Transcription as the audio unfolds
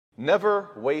Never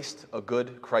waste a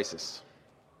good crisis.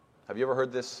 Have you ever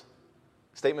heard this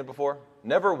statement before?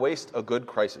 Never waste a good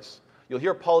crisis. You'll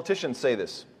hear politicians say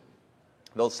this.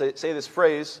 They'll say this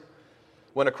phrase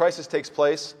when a crisis takes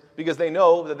place because they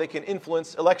know that they can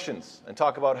influence elections and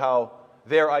talk about how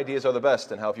their ideas are the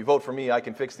best and how if you vote for me, I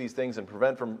can fix these things and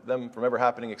prevent them from ever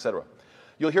happening, etc.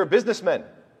 You'll hear businessmen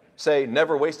say,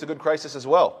 never waste a good crisis as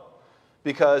well,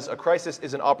 because a crisis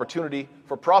is an opportunity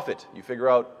for profit. You figure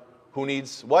out who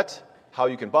needs what, how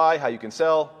you can buy, how you can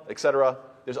sell, etc.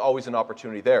 There's always an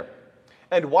opportunity there.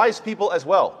 And wise people as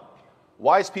well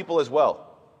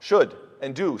should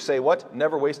and do say what?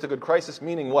 Never waste a good crisis,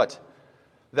 meaning what?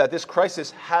 That this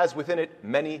crisis has within it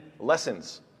many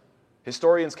lessons.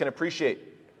 Historians can appreciate,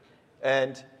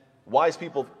 and wise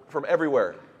people from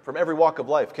everywhere, from every walk of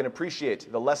life, can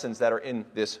appreciate the lessons that are in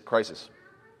this crisis.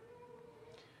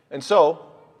 And so,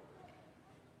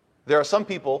 there are some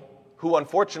people who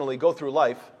unfortunately go through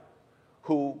life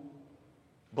who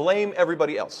blame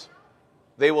everybody else.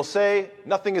 They will say,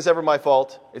 nothing is ever my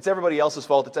fault, it's everybody else's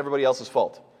fault, it's everybody else's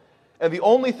fault. And the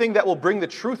only thing that will bring the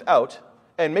truth out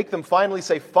and make them finally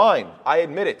say, fine, I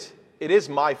admit it, it is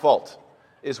my fault,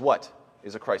 is what?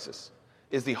 Is a crisis.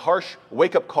 Is the harsh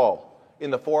wake-up call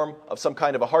in the form of some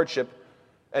kind of a hardship.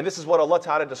 And this is what Allah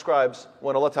Ta'ala describes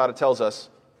when Allah Ta'ala tells us,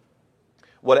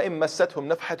 وَلَئِن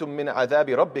مَسَّتْهُمْ نَفْحَةٌ مِّنْ عَذَابِ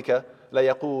رَبِّكَ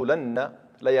لَيَقُولُنَّ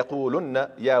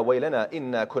يَا وَيْلَنَا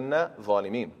إِنَّا كُنَّا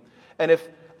ظَالِمِينَ. And if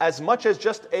as much as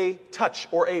just a touch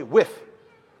or a whiff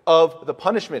of the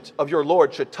punishment of your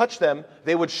Lord should touch them,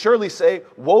 they would surely say,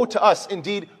 woe to us,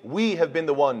 indeed, we have been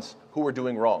the ones who were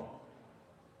doing wrong.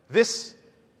 This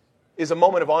is a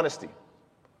moment of honesty.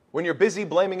 When you're busy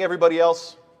blaming everybody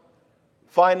else,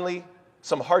 finally,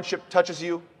 some hardship touches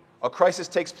you, a crisis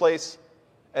takes place,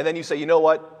 and then you say, you know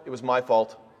what? It was my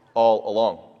fault all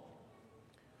along.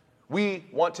 We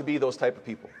want to be those type of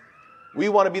people. We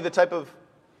want to be the type of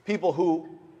people who,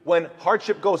 when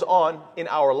hardship goes on in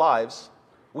our lives,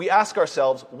 we ask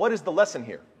ourselves, what is the lesson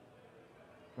here?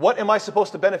 What am I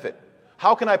supposed to benefit?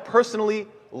 How can I personally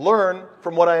learn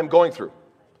from what I am going through?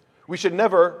 We should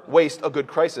never waste a good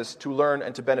crisis to learn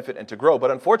and to benefit and to grow.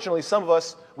 But unfortunately, some of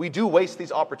us, we do waste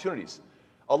these opportunities.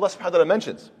 Allah subhanahu wa ta'ala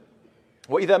mentions,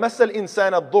 وَإِذَا مَسَّ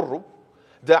الْإِنسَانَ الضُّرُّ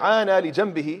دَعَانَا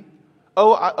لِجَنْبِهِ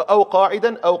أَوْ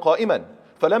قَاعِدًا أَوْ قَائِمًا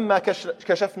فَلَمَّا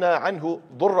كَشَفْنَا عَنْهُ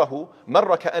ضُرَّهُ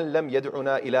مَرَّ كَأَنْ لَمْ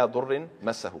يَدْعُنَا إِلَى ضُرٍّ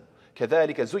مَسَّهُ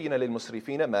كَذَلِكَ زُيِّنَ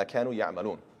لِلْمُسْرِفِينَ مَا كَانُوا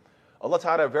يَعْمَلُونَ. Allah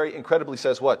Ta'ala very incredibly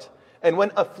says what? And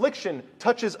when affliction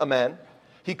touches a man,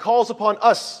 he calls upon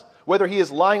us, whether he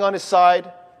is lying on his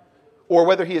side, or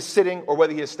whether he is sitting, or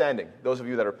whether he is standing. Those of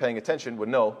you that are paying attention would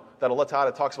know that Allah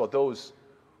Ta'ala talks about those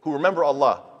who remember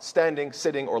Allah, standing,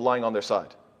 sitting, or lying on their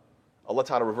side. Allah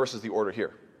Ta'ala reverses the order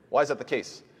here. Why is that the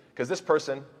case? Because this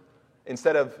person,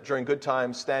 instead of during good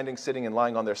times, standing, sitting, and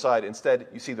lying on their side, instead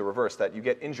you see the reverse, that you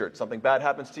get injured, something bad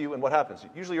happens to you, and what happens?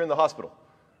 Usually you're in the hospital,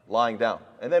 lying down.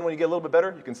 And then when you get a little bit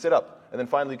better, you can sit up, and then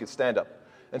finally you can stand up.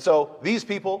 And so these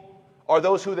people are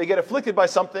those who they get afflicted by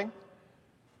something,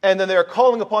 and then they are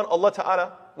calling upon Allah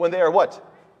Ta'ala when they are what?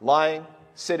 Lying,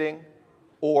 sitting,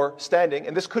 or standing.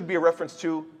 And this could be a reference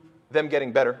to them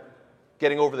getting better,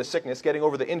 getting over the sickness, getting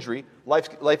over the injury.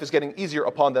 Life is getting easier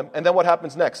upon them. And then what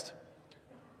happens next?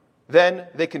 Then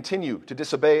they continue to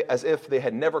disobey as if they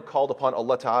had never called upon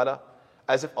Allah Ta'ala,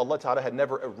 as if Allah Ta'ala had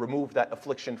never removed that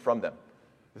affliction from them.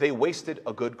 They wasted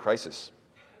a good crisis.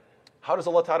 How does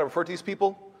Allah Ta'ala refer to these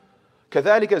people?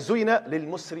 كَذَلِكَ زُيِّنَ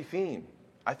لِلْمُسْرِفِينَ.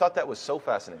 I thought that was so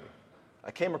fascinating.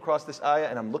 I came across this ayah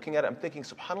and I'm looking at it, I'm thinking,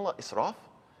 subhanAllah, israf?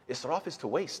 Israf is to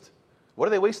waste. What are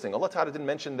they wasting? Allah Ta'ala didn't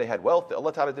mention they had wealth.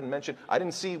 Allah Ta'ala didn't mention, I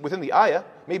didn't see within the ayah,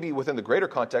 maybe within the greater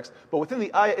context, but within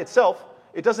the ayah itself,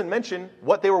 it doesn't mention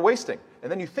what they were wasting.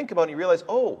 And then you think about it and you realize,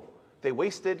 oh, they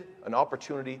wasted an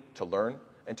opportunity to learn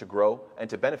and to grow and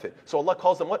to benefit. So Allah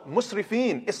calls them what?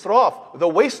 Musrifin, israf, the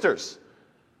wasters.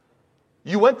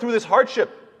 You went through this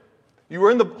hardship. You were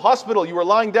in the hospital, you were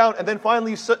lying down, and then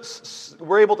finally you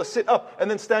were able to sit up and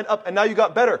then stand up, and now you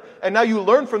got better. And now you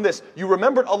learned from this. You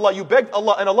remembered Allah, you begged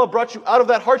Allah, and Allah brought you out of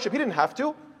that hardship. He didn't have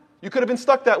to. You could have been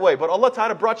stuck that way, but Allah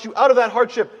Ta'ala brought you out of that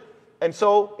hardship. And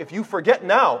so, if you forget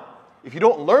now, if you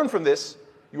don't learn from this,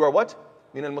 you are what?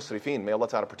 Min al-musrifin. May Allah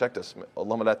Ta'ala protect us.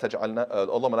 Allahumma la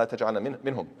taj'alna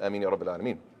minhum. Ameen ya Rabbil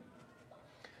Alameen.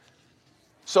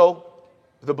 So,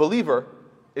 the believer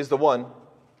is the one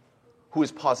who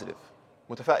is positive.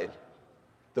 Mutafa'il.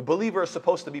 The believer is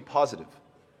supposed to be positive,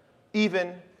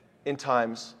 even in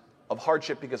times of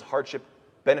hardship, because hardship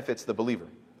benefits the believer.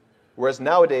 Whereas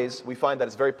nowadays, we find that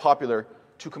it's very popular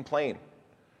to complain,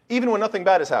 even when nothing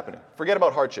bad is happening. Forget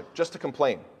about hardship, just to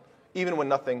complain, even when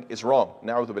nothing is wrong.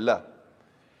 Na'udhu billah.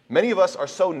 Many of us are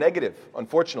so negative,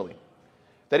 unfortunately,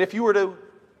 that if you were to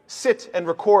sit and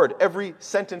record every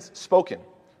sentence spoken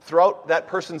throughout that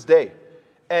person's day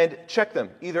and check them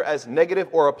either as negative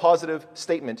or a positive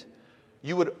statement,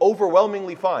 you would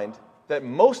overwhelmingly find that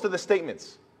most of the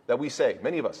statements that we say,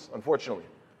 many of us, unfortunately,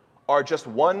 are just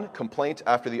one complaint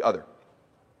after the other.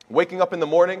 Waking up in the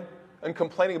morning and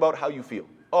complaining about how you feel.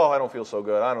 Oh, I don't feel so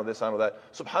good. I know this, I know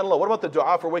that. SubhanAllah, what about the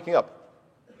dua for waking up?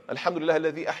 Alhamdulillah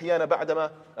alladhi ahyana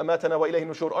ba'dama amatana wa ilayhi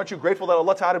nushur. Aren't you grateful that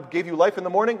Allah Ta'ala gave you life in the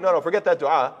morning? No, forget that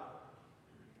dua.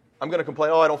 I'm going to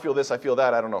complain, oh, I don't feel this, I feel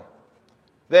that, I don't know.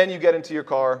 Then you get into your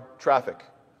car, traffic.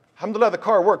 Alhamdulillah, the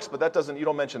car works, but you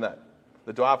don't mention that.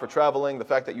 The dua for traveling, the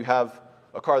fact that you have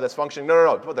a car that's functioning.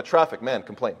 No. But the traffic, man,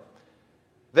 complain.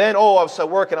 Then, I was at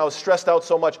work and I was stressed out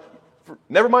so much.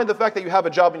 Never mind the fact that you have a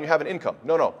job and you have an income.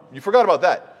 No, you forgot about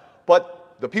that.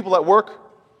 But the people at work,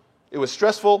 it was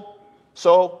stressful.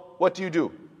 So what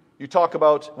do? You talk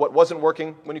about what wasn't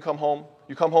working when you come home.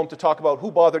 You come home to talk about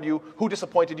who bothered you, who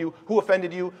disappointed you, who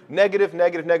offended you. Negative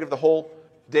the whole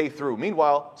day through.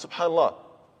 Meanwhile, subhanAllah,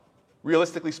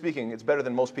 realistically speaking, it's better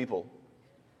than most people.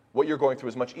 What you're going through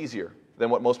is much easier than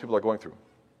what most people are going through.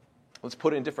 Let's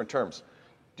put it in different terms.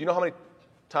 Do you know how many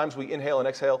times we inhale and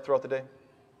exhale throughout the day?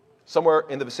 Somewhere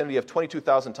in the vicinity of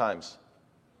 22,000 times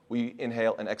we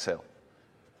inhale and exhale.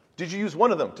 Did you use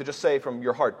one of them to just say from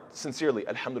your heart, sincerely,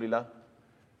 Alhamdulillah?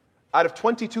 Out of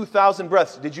 22,000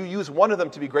 breaths, did you use one of them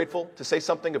to be grateful, to say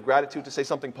something of gratitude, to say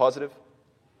something positive?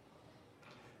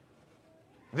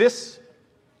 This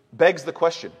begs the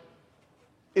question,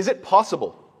 is it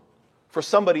possible for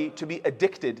somebody to be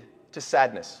addicted to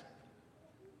sadness?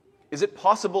 Is it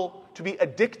possible to be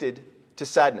addicted to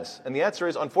sadness? And the answer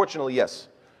is, unfortunately, yes.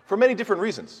 For many different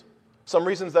reasons. Some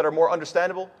reasons that are more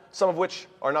understandable, some of which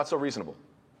are not so reasonable.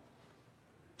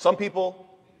 Some people,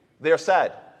 they are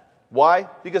sad. Why?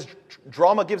 Because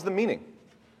drama gives them meaning.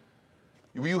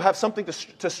 You have something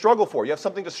to struggle for. You have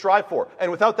something to strive for.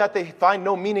 And without that, they find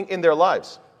no meaning in their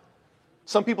lives.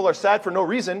 Some people are sad for no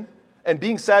reason, and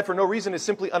being sad for no reason is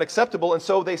simply unacceptable, and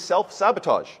so they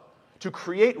self-sabotage to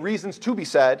create reasons to be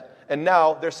sad, and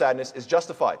now their sadness is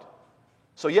justified.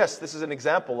 So yes, this is an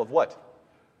example of what?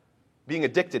 Being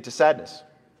addicted to sadness.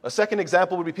 A second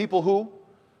example would be people who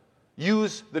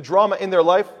use the drama in their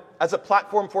life as a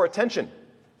platform for attention.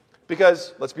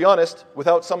 Because, let's be honest,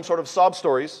 without some sort of sob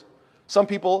stories, some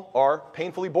people are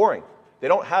painfully boring. They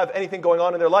don't have anything going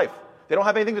on in their life. They don't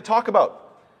have anything to talk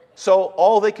about. So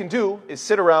all they can do is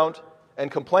sit around and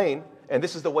complain, and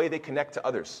this is the way they connect to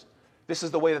others. This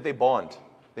is the way that they bond.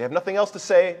 They have nothing else to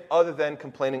say other than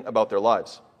complaining about their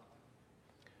lives.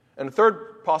 And the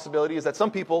third possibility is that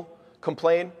some people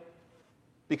complain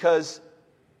because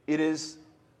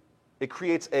it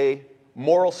creates a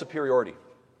moral superiority.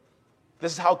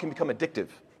 This is how it can become addictive,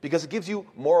 because it gives you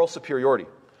moral superiority.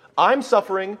 I'm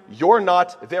suffering, you're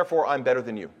not, therefore I'm better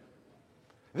than you.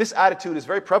 This attitude is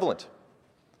very prevalent.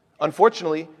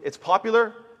 Unfortunately, it's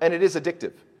popular and it is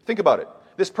addictive. Think about it.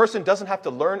 This person doesn't have to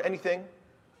learn anything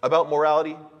about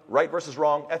morality, right versus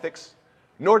wrong, ethics,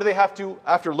 nor do they have to,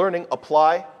 after learning,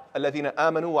 apply الَّذِينَ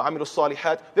آمَنُوا وَعَمِلُوا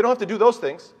الصَّالِحَاتِ. They don't have to do those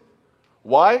things.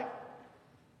 Why?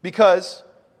 Because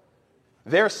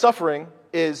their suffering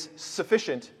is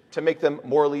sufficient to make them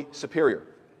morally superior.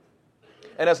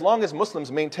 And as long as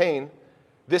Muslims maintain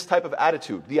this type of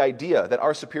attitude, the idea that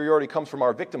our superiority comes from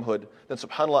our victimhood, then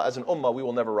subhanAllah, as an ummah, we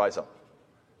will never rise up.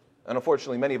 And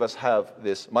unfortunately, many of us have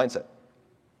this mindset.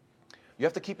 You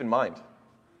have to keep in mind,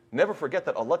 never forget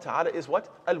that Allah Ta'ala is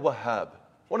what? Al-Wahhab.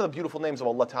 One of the beautiful names of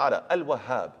Allah Ta'ala,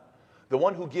 Al-Wahhab. The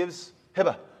one who gives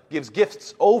hibah, gives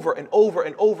gifts over and over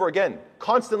and over again,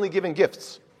 constantly giving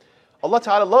gifts. Allah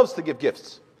Ta'ala loves to give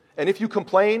gifts. And if you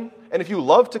complain, and if you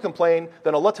love to complain,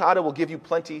 then Allah Ta'ala will give you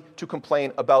plenty to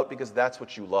complain about, because that's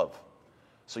what you love.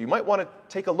 So you might want to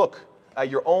take a look at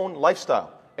your own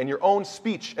lifestyle and your own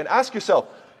speech and ask yourself,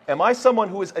 am I someone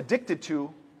who is addicted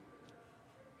to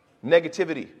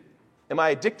negativity? Am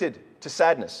I addicted to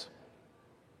sadness?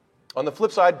 On the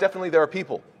flip side, definitely there are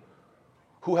people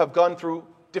who have gone through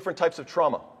different types of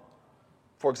trauma.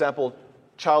 For example,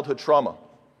 childhood trauma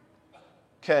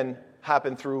can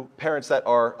happen through parents that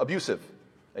are abusive.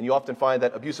 And you often find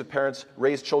that abusive parents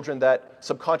raise children that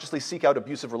subconsciously seek out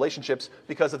abusive relationships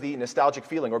because of the nostalgic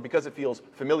feeling or because it feels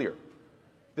familiar.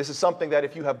 This is something that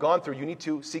if you have gone through, you need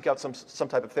to seek out some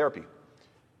type of therapy.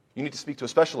 You need to speak to a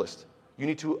specialist. You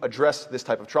need to address this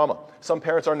type of trauma. Some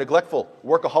parents are neglectful,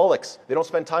 workaholics. They don't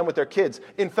spend time with their kids.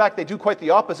 In fact, they do quite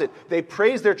the opposite. They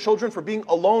praise their children for being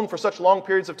alone for such long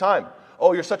periods of time.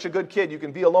 Oh, you're such a good kid. You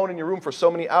can be alone in your room for so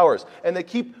many hours. And they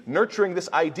keep nurturing this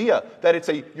idea that it's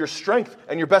your strength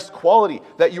and your best quality,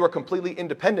 that you are completely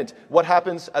independent. What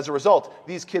happens as a result?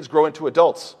 These kids grow into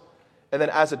adults. And then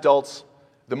as adults,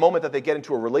 the moment that they get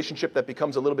into a relationship that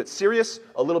becomes a little bit serious,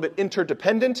 a little bit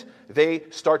interdependent, they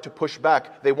start to push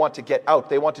back. They want to get out.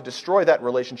 They want to destroy that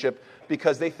relationship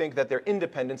because they think that their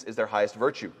independence is their highest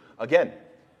virtue. Again,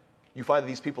 you find that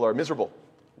these people are miserable.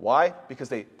 Why? Because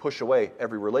they push away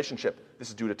every relationship. This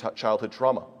is due to childhood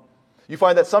trauma. You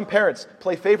find that some parents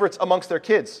play favorites amongst their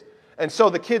kids. And so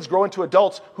the kids grow into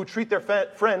adults who treat their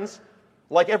friends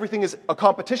like everything is a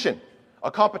competition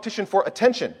for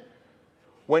attention.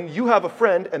 When you have a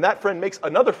friend and that friend makes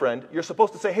another friend, you're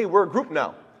supposed to say, hey, we're a group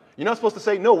now. You're not supposed to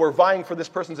say, no, we're vying for this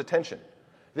person's attention.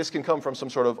 This can come from some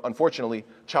sort of, unfortunately,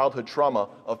 childhood trauma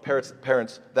of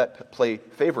parents that play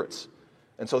favorites.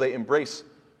 And so they embrace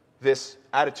this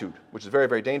attitude, which is very,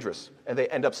 very dangerous. And they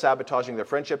end up sabotaging their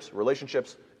friendships,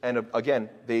 relationships, and again,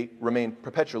 they remain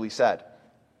perpetually sad.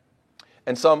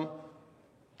 And some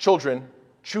children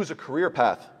choose a career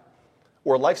path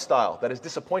or lifestyle that is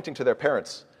disappointing to their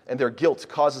parents, and their guilt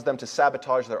causes them to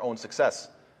sabotage their own success.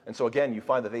 And so again, you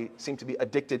find that they seem to be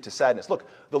addicted to sadness. Look,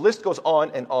 the list goes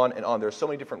on and on and on. There are so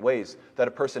many different ways that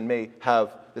a person may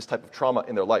have this type of trauma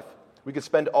in their life. We could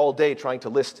spend all day trying to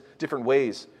list different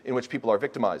ways in which people are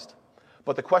victimized.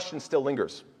 But the question still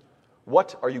lingers.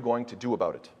 What are you going to do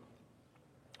about it?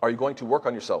 Are you going to work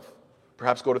on yourself?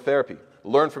 Perhaps go to therapy,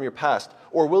 learn from your past?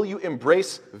 Or will you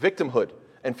embrace victimhood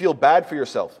and feel bad for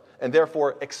yourself and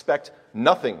therefore expect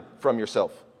nothing from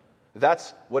yourself?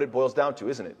 That's what it boils down to,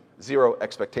 isn't it? Zero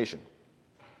expectation.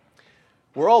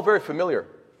 We're all very familiar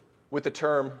with the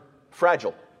term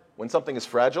fragile. When something is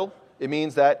fragile, it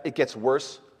means that it gets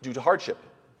worse due to hardship,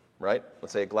 right?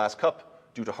 Let's say a glass cup,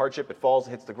 due to hardship, it falls, it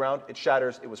hits the ground, it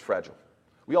shatters, it was fragile.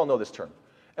 We all know this term.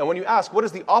 And when you ask, what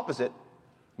is the opposite?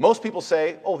 Most people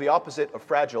say, oh, the opposite of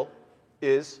fragile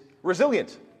is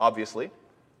resilient, obviously,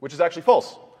 which is actually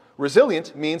false.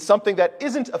 Resilient means something that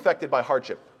isn't affected by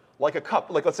hardship. Like a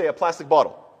cup, like let's say a plastic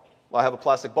bottle. I have a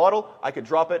plastic bottle, I could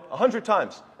drop it 100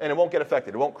 times and it won't get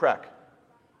affected, it won't crack.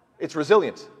 It's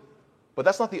resilient. But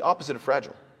that's not the opposite of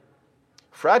fragile.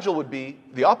 Fragile would be,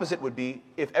 the opposite would be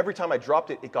if every time I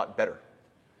dropped it, it got better.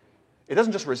 It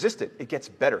doesn't just resist it, it gets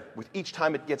better with each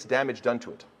time it gets damage done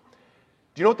to it.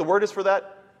 Do you know what the word is for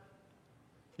that?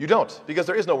 You don't, because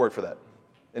there is no word for that.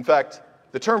 In fact,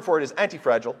 the term for it is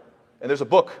anti-fragile, and there's a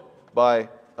book by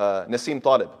Nassim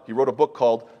Taleb. He wrote a book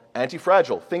called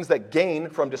Anti-Fragile, Things That Gain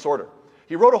from Disorder.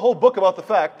 He wrote a whole book about the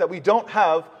fact that we don't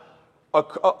have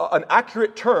an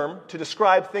accurate term to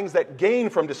describe things that gain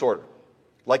from disorder.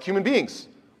 Like human beings,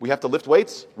 we have to lift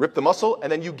weights, rip the muscle,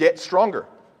 and then you get stronger.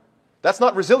 That's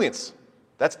not resilience.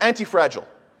 That's anti-fragile.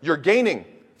 You're gaining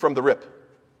from the rip.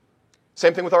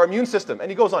 Same thing with our immune system. And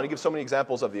he goes on. He gives so many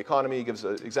examples of the economy. He gives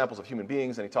examples of human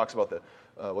beings, and he talks about the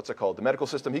the medical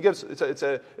system. He gives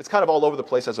it's kind of all over the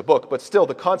place as a book, but still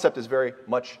the concept is very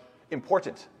much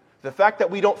important. The fact that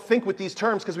we don't think with these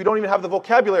terms because we don't even have the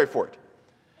vocabulary for it.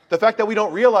 The fact that we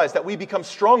don't realize that we become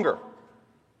stronger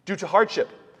due to hardship.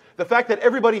 The fact that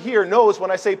everybody here knows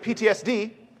when I say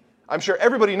PTSD, I'm sure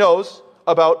everybody knows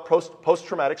about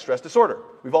post-traumatic stress disorder.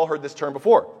 We've all heard this term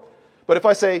before. But if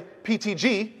I say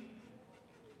PTG,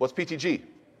 what's PTG?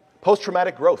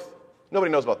 Post-traumatic growth.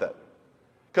 Nobody knows about that.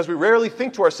 Because we rarely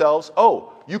think to ourselves,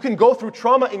 oh, you can go through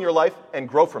trauma in your life and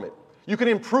grow from it. You can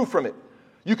improve from it.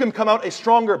 You can come out a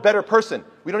stronger, better person.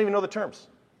 We don't even know the terms.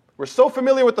 We're so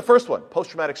familiar with the first one,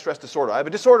 post-traumatic stress disorder. I have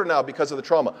a disorder now because of the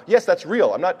trauma. Yes, that's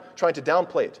real. I'm not trying to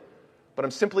downplay it. But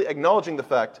I'm simply acknowledging the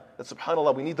fact that,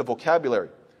 subhanAllah, we need the vocabulary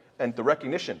and the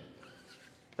recognition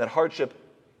that hardship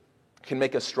can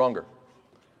make us stronger.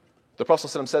 The Prophet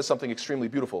ﷺ says something extremely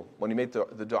beautiful when he made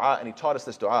the dua, and he taught us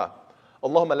this dua.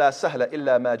 Allahumma la sahla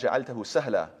illa ma ja'altahu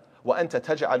sahla, wa anta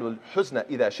taj'alul huzna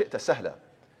idha shi'ta sahla.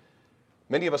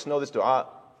 Many of us know this dua,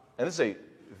 and this is a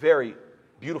very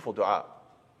beautiful dua.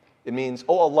 It means,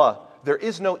 oh Allah, there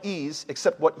is no ease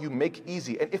except what you make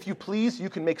easy, and if you please, you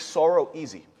can make sorrow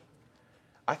easy.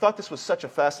 I thought this was such a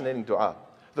fascinating dua.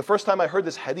 The first time I heard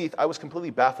this hadith, I was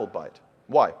completely baffled by it.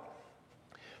 Why?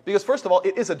 Because first of all,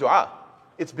 it is a dua.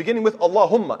 It's beginning with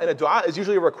Allahumma, and a dua is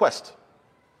usually a request.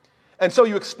 And so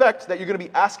you expect that you're going to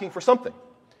be asking for something.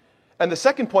 And the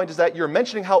second point is that you're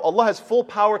mentioning how Allah has full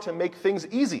power to make things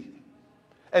easy.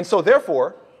 And so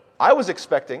therefore, I was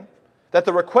expecting that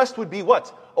the request would be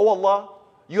what? Oh Allah,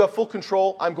 you have full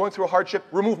control, I'm going through a hardship,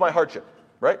 remove my hardship.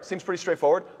 Right? Seems pretty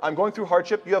straightforward. I'm going through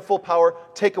hardship, you have full power,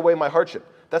 take away my hardship.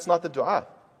 That's not the dua.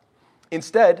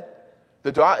 Instead,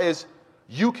 the dua is,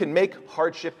 you can make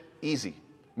hardship easy.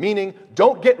 Meaning,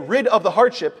 don't get rid of the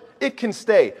hardship It can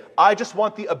stay. I just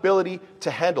want the ability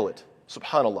to handle it.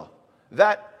 Subhanallah.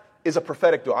 That is a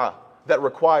prophetic dua that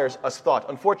requires us thought.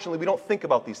 Unfortunately, we don't think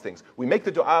about these things. We make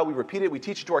the dua, we repeat it, we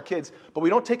teach it to our kids, but we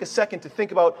don't take a second to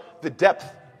think about the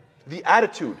depth, the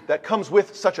attitude that comes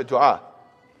with such a dua.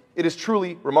 It is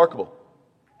truly remarkable.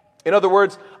 In other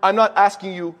words, I'm not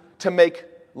asking you to make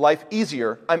life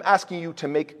easier. I'm asking you to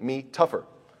make me tougher.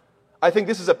 I think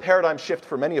this is a paradigm shift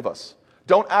for many of us.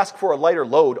 Don't ask for a lighter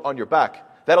load on your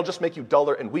back. That'll just make you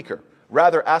duller and weaker.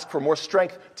 Rather, ask for more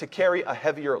strength to carry a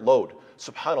heavier load.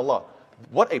 Subhanallah.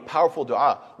 What a powerful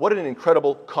dua. What an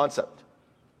incredible concept.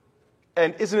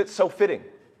 And isn't it so fitting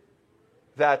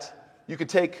that you could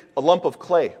take a lump of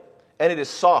clay and it is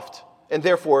soft and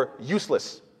therefore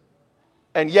useless,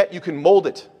 and yet you can mold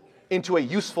it into a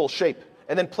useful shape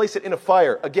and then place it in a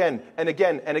fire again and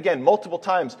again and again. Multiple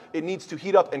times it needs to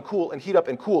heat up and cool and heat up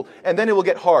and cool, and then it will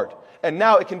get hard. And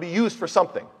now it can be used for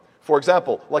something. For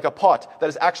example, like a pot that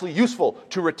is actually useful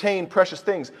to retain precious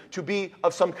things, to be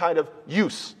of some kind of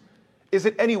use. Is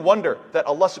it any wonder that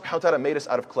Allah subhanahu wa ta'ala made us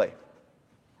out of clay?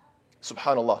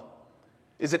 Subhanallah.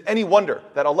 Is it any wonder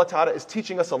that Allah ta'ala is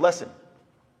teaching us a lesson?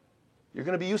 You're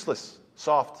going to be useless,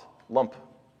 soft lump,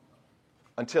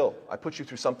 until I put you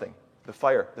through something. The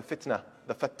fire, the fitna,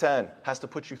 the fattan has to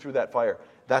put you through that fire.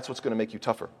 That's what's going to make you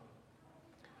tougher.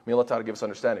 May Allah ta'ala give us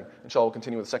understanding. Inshallah, we'll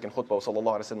continue with the second khutbah. Sallallahu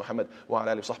alayhi wa sallam Muhammad wa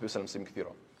ala alihi wa sahbihi wa sallam taslim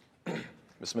kathira.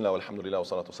 Bismillah walhamdulillah wa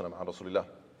salatu wa salam ala rasulillah.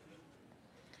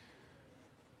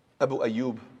 Abu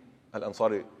Ayyub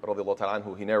al-Ansari radiyallahu ta'ala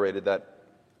anhu, he narrated that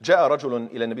جاء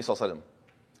رجل إلى النبي صلى الله عليه وسلم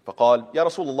فقال يا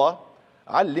رسول الله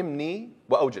علمني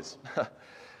وأوجز.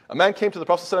 A man came to the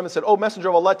Prophet ﷺ and said, "Oh, Messenger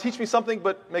of Allah, teach me something,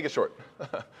 but make it short."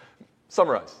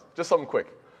 Summarize, just something quick.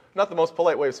 Not the most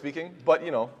polite way of speaking, but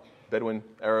Bedouin,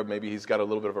 Arab, maybe he's got a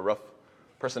little bit of a rough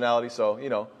personality, so,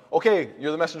 okay,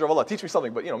 you're the Messenger of Allah, teach me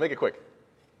something, but, make it quick.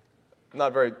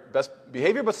 Not very best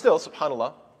behavior, but still,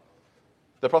 subhanallah.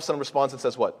 The Prophet ﷺ responds and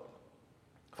says what?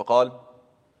 فقال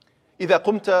إذا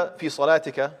قمت في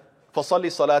صلاتك فصلي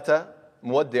صلاة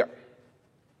مودع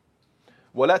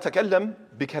ولا تكلم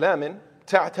بكلام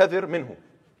تعتذر منه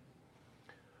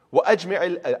وأجمع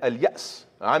اليأس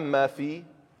عما في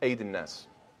أيدي الناس.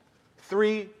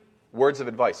 3 words of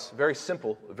advice. Very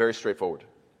simple, very straightforward.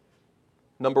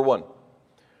 Number 1,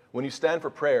 when you stand for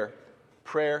prayer,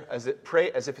 pray as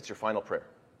if it's your final prayer.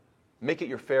 Make it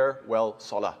your farewell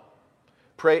salah.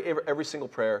 Pray every single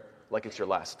prayer like it's your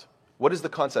last. What is the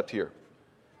concept here?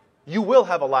 You will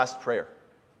have a last prayer.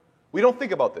 We don't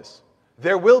think about this.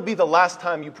 There will be the last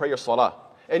time you pray your salah.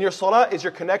 And your salah is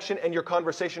your connection and your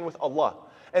conversation with Allah.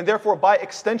 And therefore, by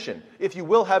extension, if you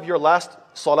will have your last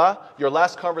salah, your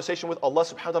last conversation with Allah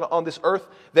subhanahu wa ta'ala on this earth,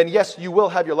 then yes, you will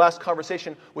have your last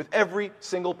conversation with every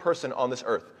single person on this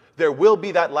earth. There will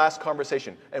be that last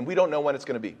conversation, and we don't know when it's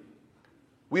going to be.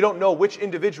 We don't know which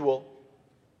individual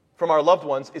from our loved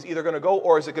ones is either going to go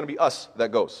or is it going to be us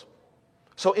that goes.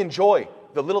 So enjoy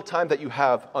the little time that you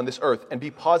have on this earth and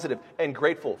be positive and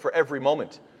grateful for every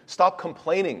moment. Stop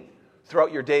complaining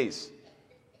throughout your days.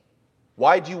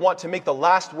 Why do you want to make the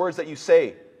last words that you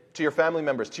say to your family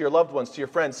members, to your loved ones, to your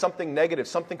friends, something negative,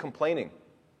 something complaining?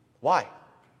 Why?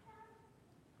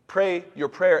 Pray your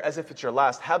prayer as if it's your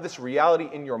last. Have this reality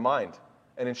in your mind.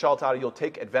 And inshallah ta'ala, you'll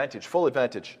take advantage, full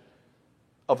advantage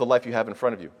of the life you have in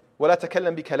front of you. وَلَا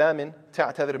تَكَلَّمْ بِكَلَامٍ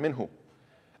تَعْتَذِرْ مِنْهُ.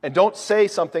 And don't say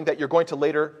something that you're going to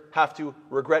later have to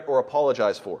regret or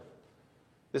apologize for.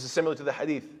 This is similar to the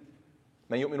hadith.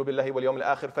 مَنْ يُؤْمِنُ بِاللَّهِ وَالْيَوْمِ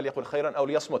الْآخِرِ فَلْيَقُلْ خَيْرًا أَوْ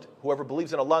لِيَصْمُتْ. Whoever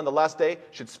believes in Allah on the last day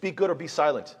should speak good or be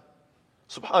silent.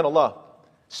 Subhanallah.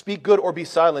 Speak good or be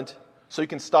silent so you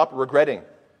can stop regretting.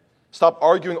 Stop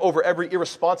arguing over every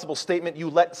irresponsible statement you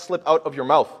let slip out of your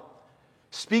mouth.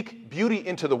 Speak beauty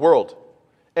into the world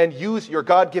and use your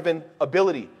God-given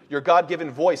ability, your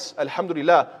God-given voice,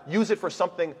 alhamdulillah, use it for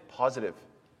something positive.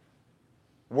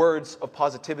 Words of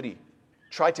positivity.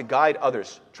 Try to guide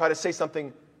others. Try to say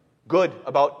something good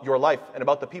about your life and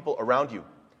about the people around you.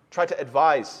 Try to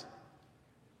advise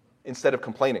instead of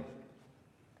complaining.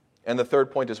 And the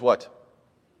third point is what?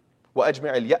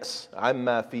 وَأَجْمِعِ الْيَأْسِ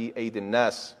عَمَّا فِي أَيْدِ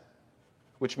النَّاسِ,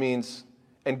 which means,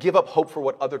 and give up hope for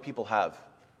what other people have.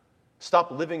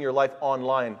 Stop living your life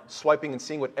online, swiping and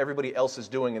seeing what everybody else is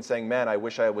doing and saying, man, I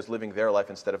wish I was living their life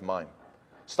instead of mine.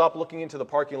 Stop looking into the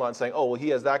parking lot and saying, oh, well, he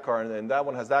has that car, and then that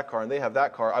one has that car, and they have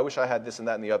that car. I wish I had this and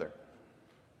that and the other.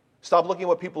 Stop looking at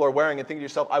what people are wearing and thinking to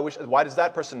yourself, why does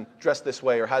that person dress this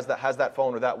way, or has that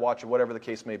phone or that watch, or whatever the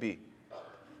case may be.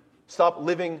 Stop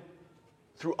living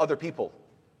through other people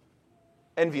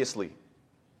enviously.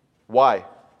 Why?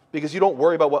 Because you don't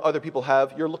worry about what other people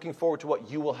have. You're looking forward to what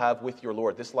you will have with your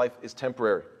Lord. This life is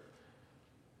temporary.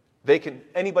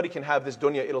 Anybody can have this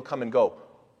dunya, it'll come and go.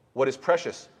 What is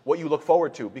precious, what you look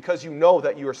forward to, because you know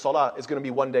that your salah is going to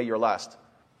be one day your last.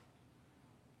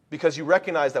 Because you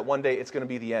recognize that one day it's going to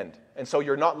be the end. And so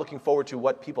you're not looking forward to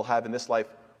what people have in this life,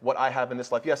 what I have in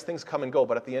this life. Yes, things come and go,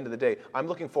 but at the end of the day, I'm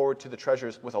looking forward to the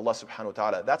treasures with Allah subhanahu wa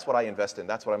ta'ala. That's what I invest in.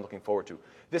 That's what I'm looking forward to.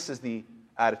 This is the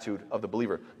attitude of the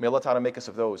believer. May Allah ta'ala make us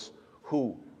of those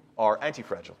who are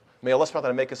anti-fragile. May Allah subhanahu wa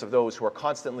ta'ala make us of those who are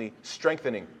constantly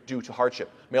strengthening due to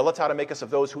hardship. May Allah ta'ala make us of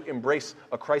those who embrace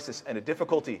a crisis and a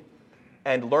difficulty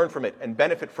and learn from it and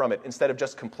benefit from it instead of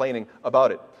just complaining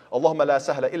about it. Allahumma la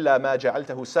sahla illa ma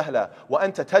ja'altahu sahla wa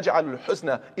anta taj'alul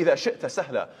huzna idha shi'ta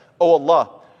sahla. Oh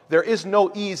Allah, there is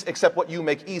no ease except what you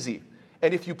make easy.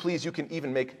 And if you please, you can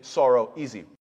even make sorrow easy.